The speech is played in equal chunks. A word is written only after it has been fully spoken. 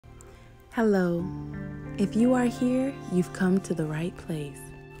Hello. If you are here, you've come to the right place.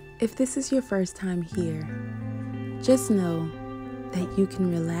 If this is your first time here, just know that you can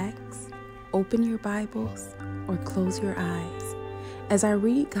relax, open your Bibles, or close your eyes as I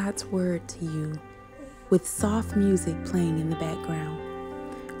read God's Word to you with soft music playing in the background.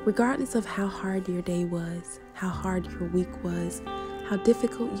 Regardless of how hard your day was, how hard your week was, how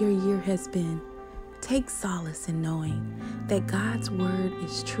difficult your year has been, take solace in knowing that God's Word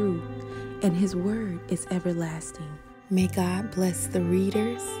is true and His Word is everlasting. May God bless the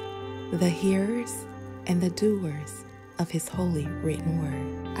readers, the hearers, and the doers of His holy written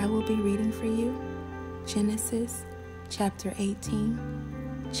Word. I will be reading for you Genesis chapter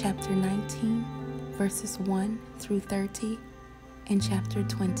 18, chapter 19, verses 1 through 30, and chapter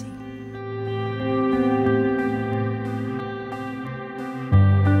 20.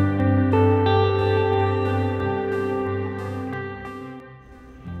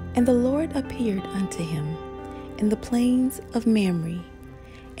 And the Lord appeared unto him in the plains of Mamre,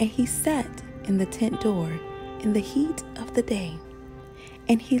 and he sat in the tent door in the heat of the day.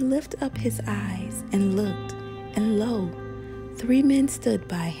 And he lifted up his eyes and looked, and lo, 3 men stood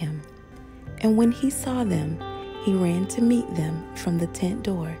by him. And when he saw them, he ran to meet them from the tent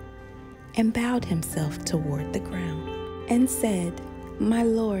door, and bowed himself toward the ground, and said, My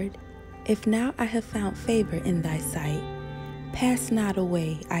Lord, if now I have found favor in thy sight, pass not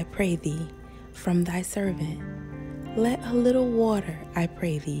away, I pray thee, from thy servant. Let a little water, I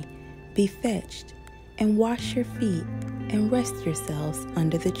pray thee, be fetched, and wash your feet, and rest yourselves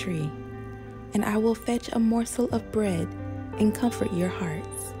under the tree. And I will fetch a morsel of bread, and comfort your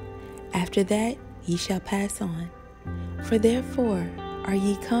hearts. After that ye shall pass on. For therefore are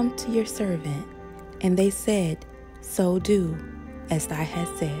ye come to your servant. And they said, So do, as thou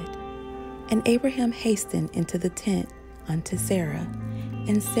hast said. And Abraham hastened into the tent unto Sarah,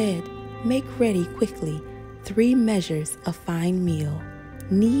 and said, Make ready quickly 3 measures of fine meal,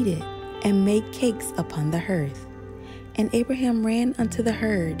 knead it, and make cakes upon the hearth. And Abraham ran unto the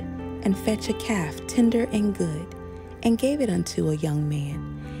herd, and fetched a calf tender and good, and gave it unto a young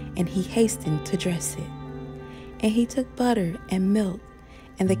man, and he hastened to dress it. And he took butter and milk,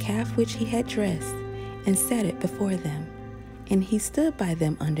 and the calf which he had dressed, and set it before them. And he stood by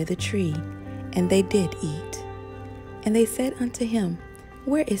them under the tree, and they did eat. And they said unto him,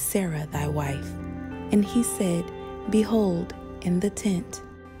 Where is Sarah thy wife? And he said, Behold, in the tent.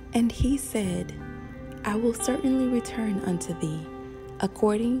 And he said, I will certainly return unto thee,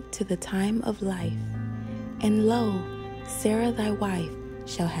 according to the time of life. And lo, Sarah thy wife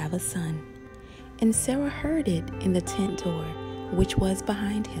shall have a son. And Sarah heard it in the tent door, which was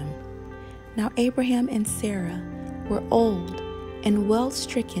behind him. Now Abraham and Sarah were old and well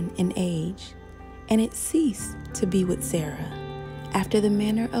stricken in age, and it ceased to be with Sarah, after the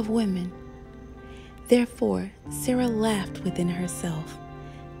manner of women. Therefore Sarah laughed within herself,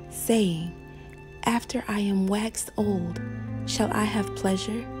 saying, After I am waxed old, shall I have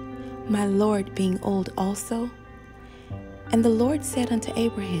pleasure, my Lord being old also? And the Lord said unto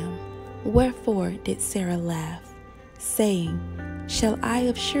Abraham, Wherefore did Sarah laugh, saying, Shall I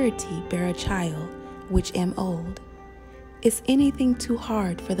of surety bear a child, which am old? Is anything too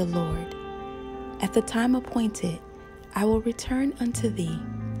hard for the Lord? At the time appointed, I will return unto thee,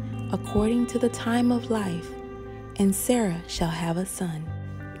 according to the time of life, and Sarah shall have a son.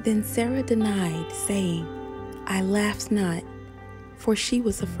 Then Sarah denied, saying, I laughed not, for she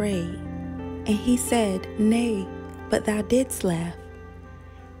was afraid. And he said, Nay, but thou didst laugh.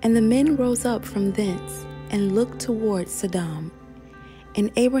 And the men rose up from thence, and looked toward Sodom.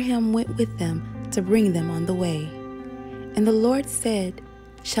 And Abraham went with them to bring them on the way. And the Lord said,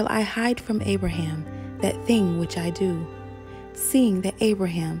 Shall I hide from Abraham that thing which I do, seeing that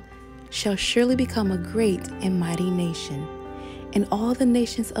Abraham shall surely become a great and mighty nation, and all the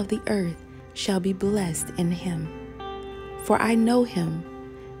nations of the earth shall be blessed in him? For I know him,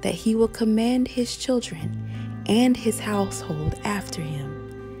 that he will command his children and his household after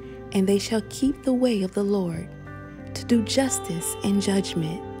him, and they shall keep the way of the Lord, to do justice and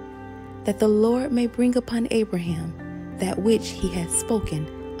judgment, that the Lord may bring upon Abraham that which he hath spoken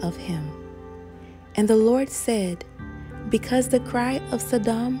of him. And the Lord said, Because the cry of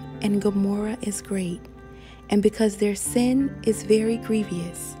Sodom and Gomorrah is great, and because their sin is very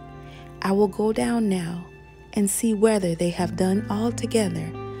grievous, I will go down now and see whether they have done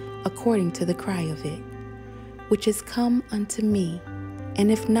altogether according to the cry of it, which is come unto me,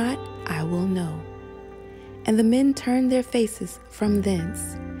 and if not, I will know. And the men turned their faces from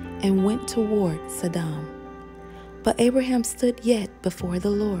thence, and went toward Sodom. But Abraham stood yet before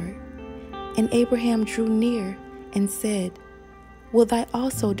the Lord. And Abraham drew near and said, Wilt thou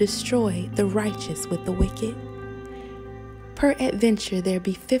also destroy the righteous with the wicked? Peradventure there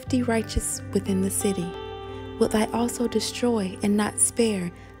be 50 righteous within the city. Wilt thou also destroy and not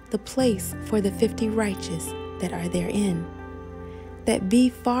spare the place for the 50 righteous that are therein? That be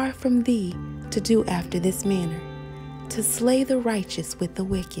far from thee to do after this manner, to slay the righteous with the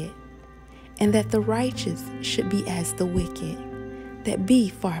wicked, and that the righteous should be as the wicked, that be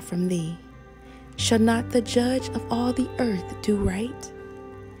far from thee. Shall not the judge of all the earth do right?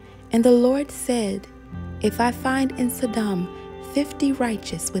 And the Lord said, If I find in Sodom 50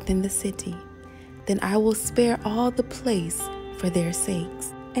 righteous within the city, then I will spare all the place for their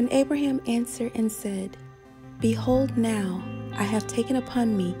sakes. And Abraham answered and said, Behold, now I have taken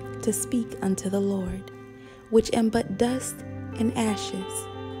upon me to speak unto the Lord, which am but dust and ashes.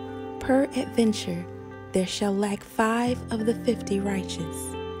 Peradventure there shall lack 5 of the 50 righteous.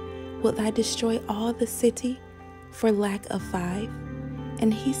 Wilt thou destroy all the city for lack of 5?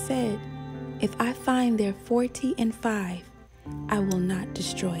 And he said, If I find there 45, I will not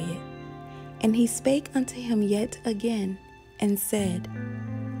destroy it. And he spake unto him yet again, and said,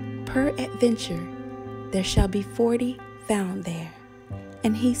 Peradventure there shall be 40 found there.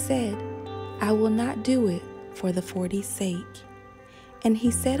 And he said, I will not do it for the 40's sake. And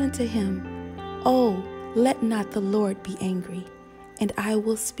he said unto him, Oh, let not the Lord be angry, and I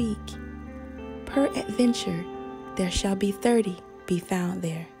will speak. Peradventure there shall be 30 be found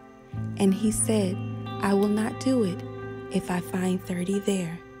there. And he said, I will not do it if I find 30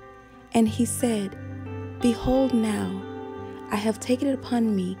 there. And he said, Behold, now I have taken it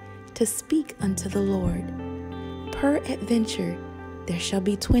upon me to speak unto the Lord. Peradventure there shall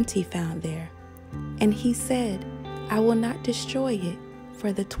be 20 found there. And he said, I will not destroy it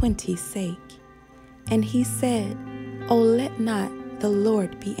for the 20's sake. And he said, Oh, let not the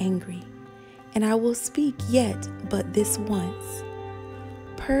Lord be angry, and I will speak yet but this once.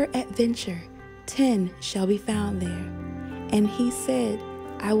 Peradventure 10 shall be found there. And he said,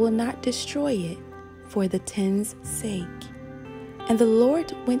 I will not destroy it for the 10's sake. And the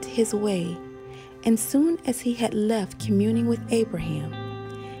Lord went his way, and soon as he had left communing with Abraham,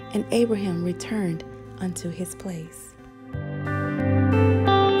 and Abraham returned unto his place.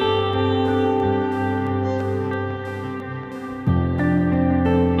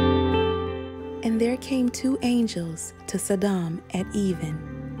 And there came 2 angels to Sodom at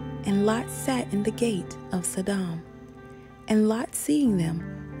even, and Lot sat in the gate of Sodom. And Lot, seeing them,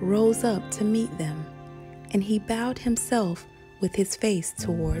 rose up to meet them, and he bowed himself with his face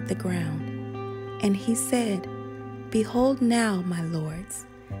toward the ground. And he said, Behold now, my lords,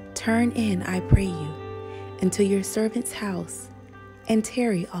 turn in, I pray you, into your servant's house, and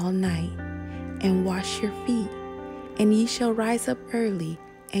tarry all night, and wash your feet, and ye shall rise up early,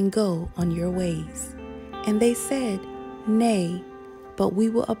 and go on your ways. And they said, Nay, but we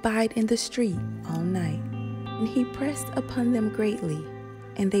will abide in the street all night. And he pressed upon them greatly,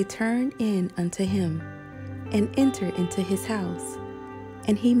 and they turned in unto him, and entered into his house.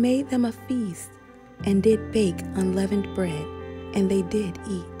 And he made them a feast, and did bake unleavened bread, and they did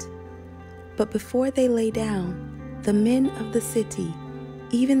eat. But before they lay down, the men of the city,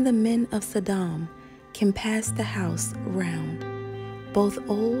 even the men of Sodom, compassed the house round, both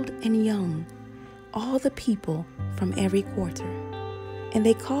old and young, all the people from every quarter. And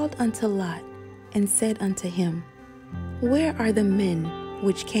they called unto Lot, and said unto him, Where are the men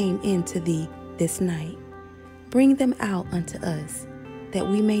which came in to thee this night? Bring them out unto us, that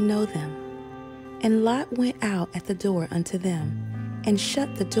we may know them. And Lot went out at the door unto them, and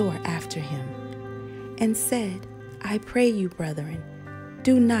shut the door after him, and said, I pray you, brethren,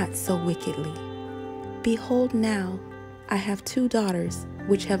 do not so wickedly. Behold, now I have 2 daughters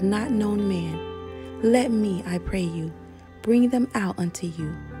which have not known man. Let me, I pray you, bring them out unto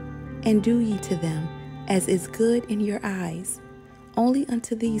you, and do ye to them as is good in your eyes. Only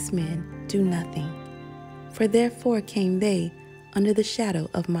unto these men do nothing. For therefore came they under the shadow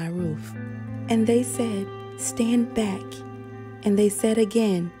of my roof. And they said, Stand back. And they said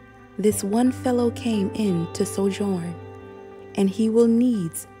again, This one fellow came in to sojourn, and he will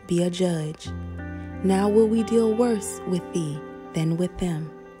needs be a judge. Now will we deal worse with thee than with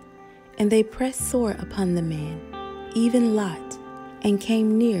them. And they pressed sore upon the man, even Lot, and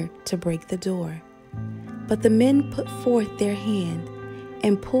came near to break the door. But the men put forth their hand,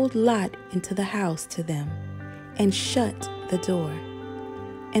 and pulled Lot into the house to them, and shut the door.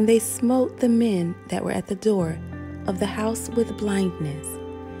 And they smote the men that were at the door of the house with blindness,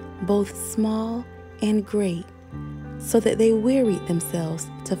 both small and great, so that they wearied themselves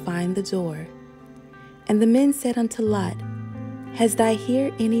to find the door. And the men said unto Lot, Hast thou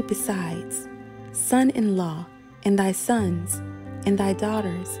here any besides, son-in-law, and thy sons, and thy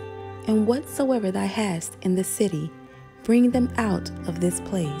daughters, and whatsoever thou hast in the city, bring them out of this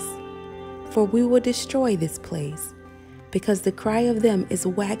place. For we will destroy this place, because the cry of them is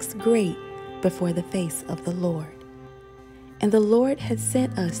waxed great before the face of the Lord. And the Lord had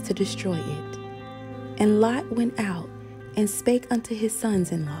sent us to destroy it. And Lot went out and spake unto his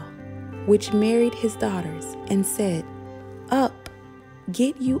sons-in-law, which married his daughters, and said, Up,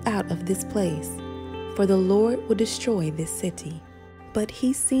 get you out of this place, for the Lord will destroy this city. But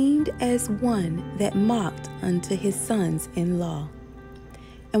he seemed as one that mocked unto his sons-in-law.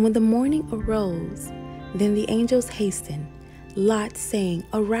 And when the morning arose, then the angels hastened, Lot saying,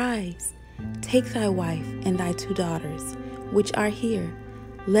 Arise, take thy wife and thy 2 daughters, which are here,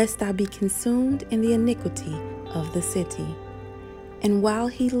 lest thou be consumed in the iniquity of the city. And while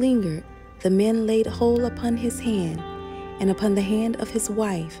he lingered, the men laid hold upon his hand, and upon the hand of his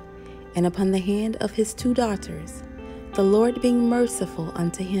wife, and upon the hand of his 2 daughters, the Lord being merciful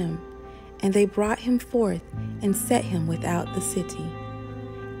unto him. And they brought him forth, and set him without the city.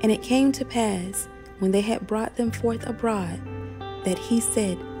 And it came to pass, when they had brought them forth abroad, that he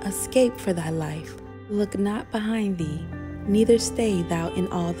said, Escape for thy life. Look not behind thee, neither stay thou in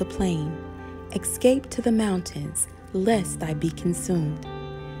all the plain. Escape to the mountains, lest thou be consumed.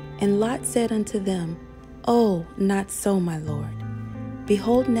 And Lot said unto them, Oh, not so, my Lord.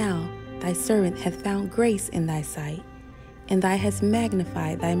 Behold, now thy servant hath found grace in thy sight, and thou hast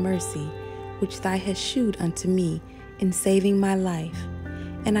magnified thy mercy, which thou hast shewed unto me in saving my life.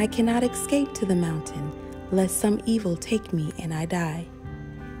 And I cannot escape to the mountain, lest some evil take me and I die.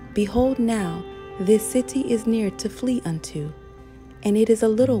 Behold, now this city is near to flee unto, and it is a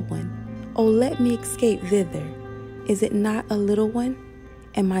little one. O let me escape thither. Is it not a little one?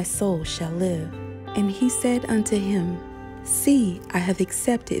 And my soul shall live. And he said unto him, See, I have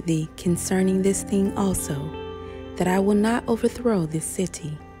accepted thee concerning this thing also, that I will not overthrow this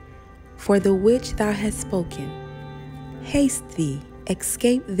city, for the which thou hast spoken. Haste thee,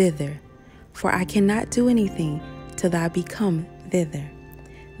 escape thither, for I cannot do anything till thou be come thither.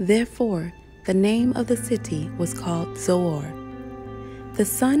 Therefore the name of the city was called Zoar. The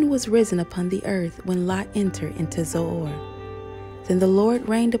sun was risen upon the earth when Lot entered into Zoar. Then the Lord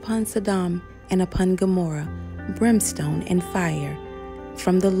rained upon Sodom and upon Gomorrah brimstone and fire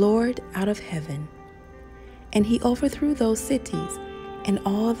from the Lord out of heaven. And he overthrew those cities, and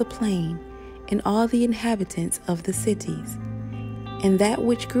all the plain, and all the inhabitants of the cities, and that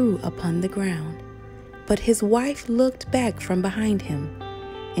which grew upon the ground. But his wife looked back from behind him,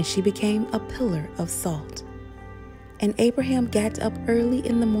 and she became a pillar of salt. And Abraham got up early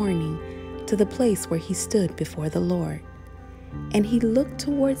in the morning to the place where he stood before the Lord. And he looked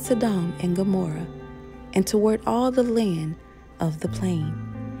toward Sodom and Gomorrah, and toward all the land of the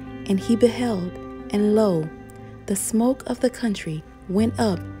plain. And he beheld, and lo, the smoke of the country went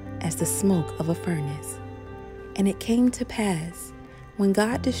up as the smoke of a furnace. And it came to pass, when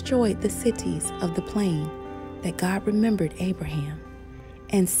God destroyed the cities of the plain, that God remembered Abraham,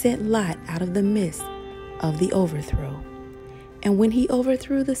 and sent Lot out of the midst of the overthrow. And when he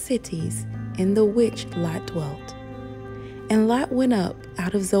overthrew the cities in the which Lot dwelt. And Lot went up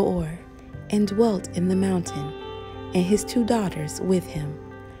out of Zoar, and dwelt in the mountain, and his 2 daughters with him.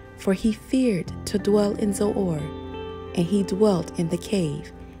 For he feared to dwell in Zoar, and he dwelt in the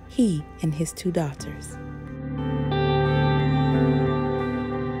cave, he and his 2 daughters.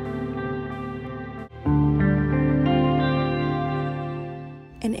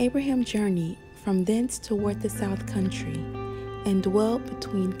 And Abraham journeyed from thence toward the south country, and dwelt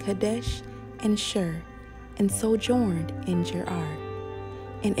between Kadesh and Shur, and sojourned in Gerar.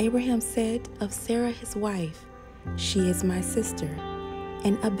 And Abraham said of Sarah his wife, She is my sister.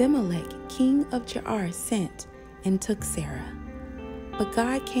 And Abimelech king of Gerar sent and took Sarah. But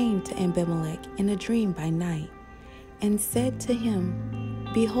God came to Abimelech in a dream by night, and said to him,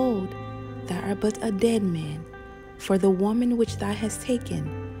 Behold, thou art but a dead man, for the woman which thou hast taken,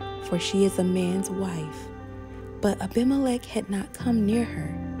 for she is a man's wife. But Abimelech had not come near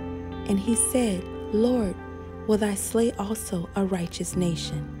her. And he said, Lord, will thou slay also a righteous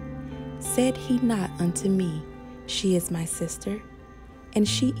nation? Said he not unto me, She is my sister? And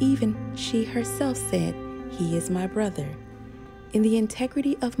she herself said, He is my brother. In the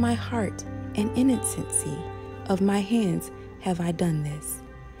integrity of my heart and innocency of my hands have I done this.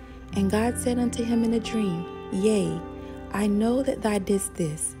 And God said unto him in a dream, Yea, I know that thou didst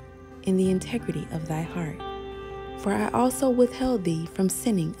this in the integrity of thy heart. For I also withheld thee from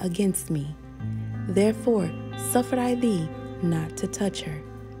sinning against me. Therefore suffered I thee not to touch her.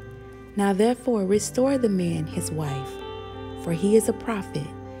 Now therefore restore the man his wife, for he is a prophet,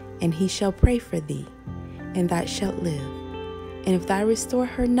 and he shall pray for thee, and thou shalt live. And if thou restore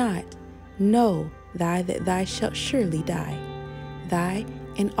her not, know thou that thou shalt surely die, thou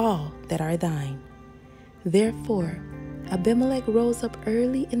and all that are thine. Therefore Abimelech rose up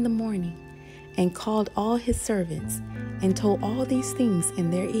early in the morning, and called all his servants, and told all these things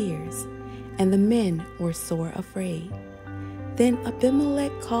in their ears. And the men were sore afraid. Then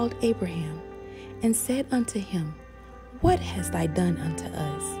Abimelech called Abraham, and said unto him, What hast thou done unto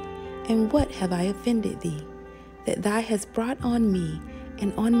us? And what have I offended thee, that thou hast brought on me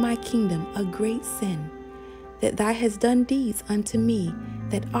and on my kingdom a great sin, that thou hast done deeds unto me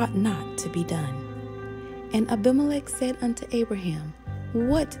that ought not to be done? And Abimelech said unto Abraham,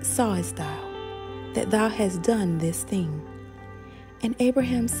 What sawest thou, that thou hast done this thing? And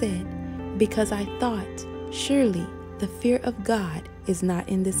Abraham said, Because I thought, surely the fear of God is not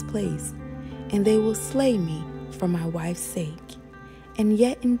in this place, and they will slay me for my wife's sake. And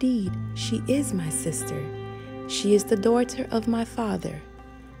yet indeed she is my sister. She is the daughter of my father,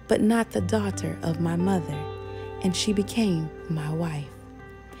 but not the daughter of my mother, and she became my wife.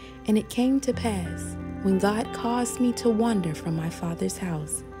 And it came to pass, when God caused me to wander from my father's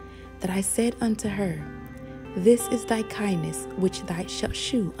house, that I said unto her, This is thy kindness which thou shalt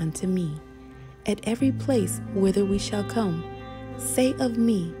shew unto me. At every place whither we shall come, say of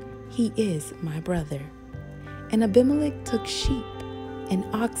me, He is my brother. And Abimelech took sheep, and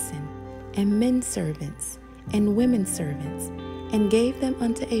oxen, and men servants, and women servants, and gave them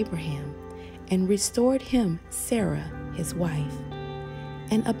unto Abraham, and restored him Sarah his wife.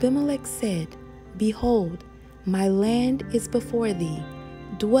 And Abimelech said, Behold, my land is before thee,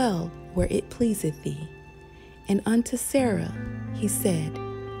 dwell where it pleaseth thee. And unto Sarah he said,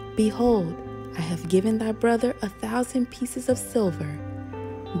 Behold, I have given thy brother 1,000 pieces of silver.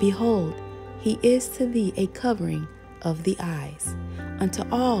 Behold, he is to thee a covering of the eyes, unto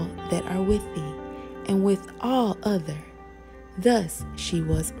all that are with thee, and with all other. Thus she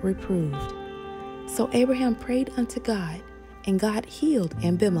was reproved. So Abraham prayed unto God, and God healed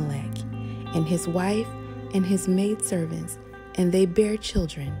Abimelech, and his wife, and his maidservants, and they bare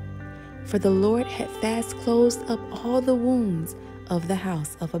children. For the Lord had fast closed up all the wombs of the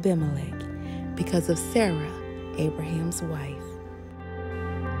house of Abimelech, because of Sarah, Abraham's wife.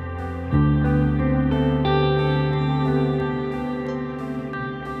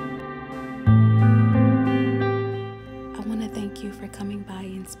 I want to thank you for coming by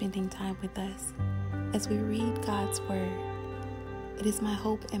and spending time with us as we read God's Word. It is my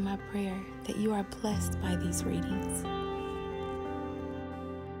hope and my prayer that you are blessed by these readings.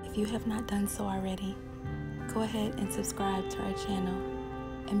 If you have not done so already, go ahead and subscribe to our channel,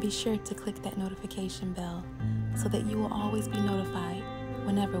 and be sure to click that notification bell so that you will always be notified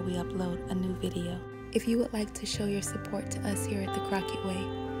whenever we upload a new video. If you would like to show your support to us here at the Crockett Way,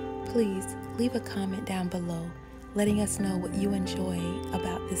 please leave a comment down below letting us know what you enjoy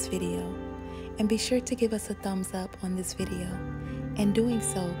about this video. And be sure to give us a thumbs up on this video. In doing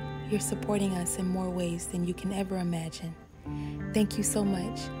so, you're supporting us in more ways than you can ever imagine. Thank you so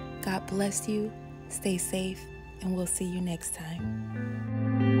much. God bless you. Stay safe, and we'll see you next time.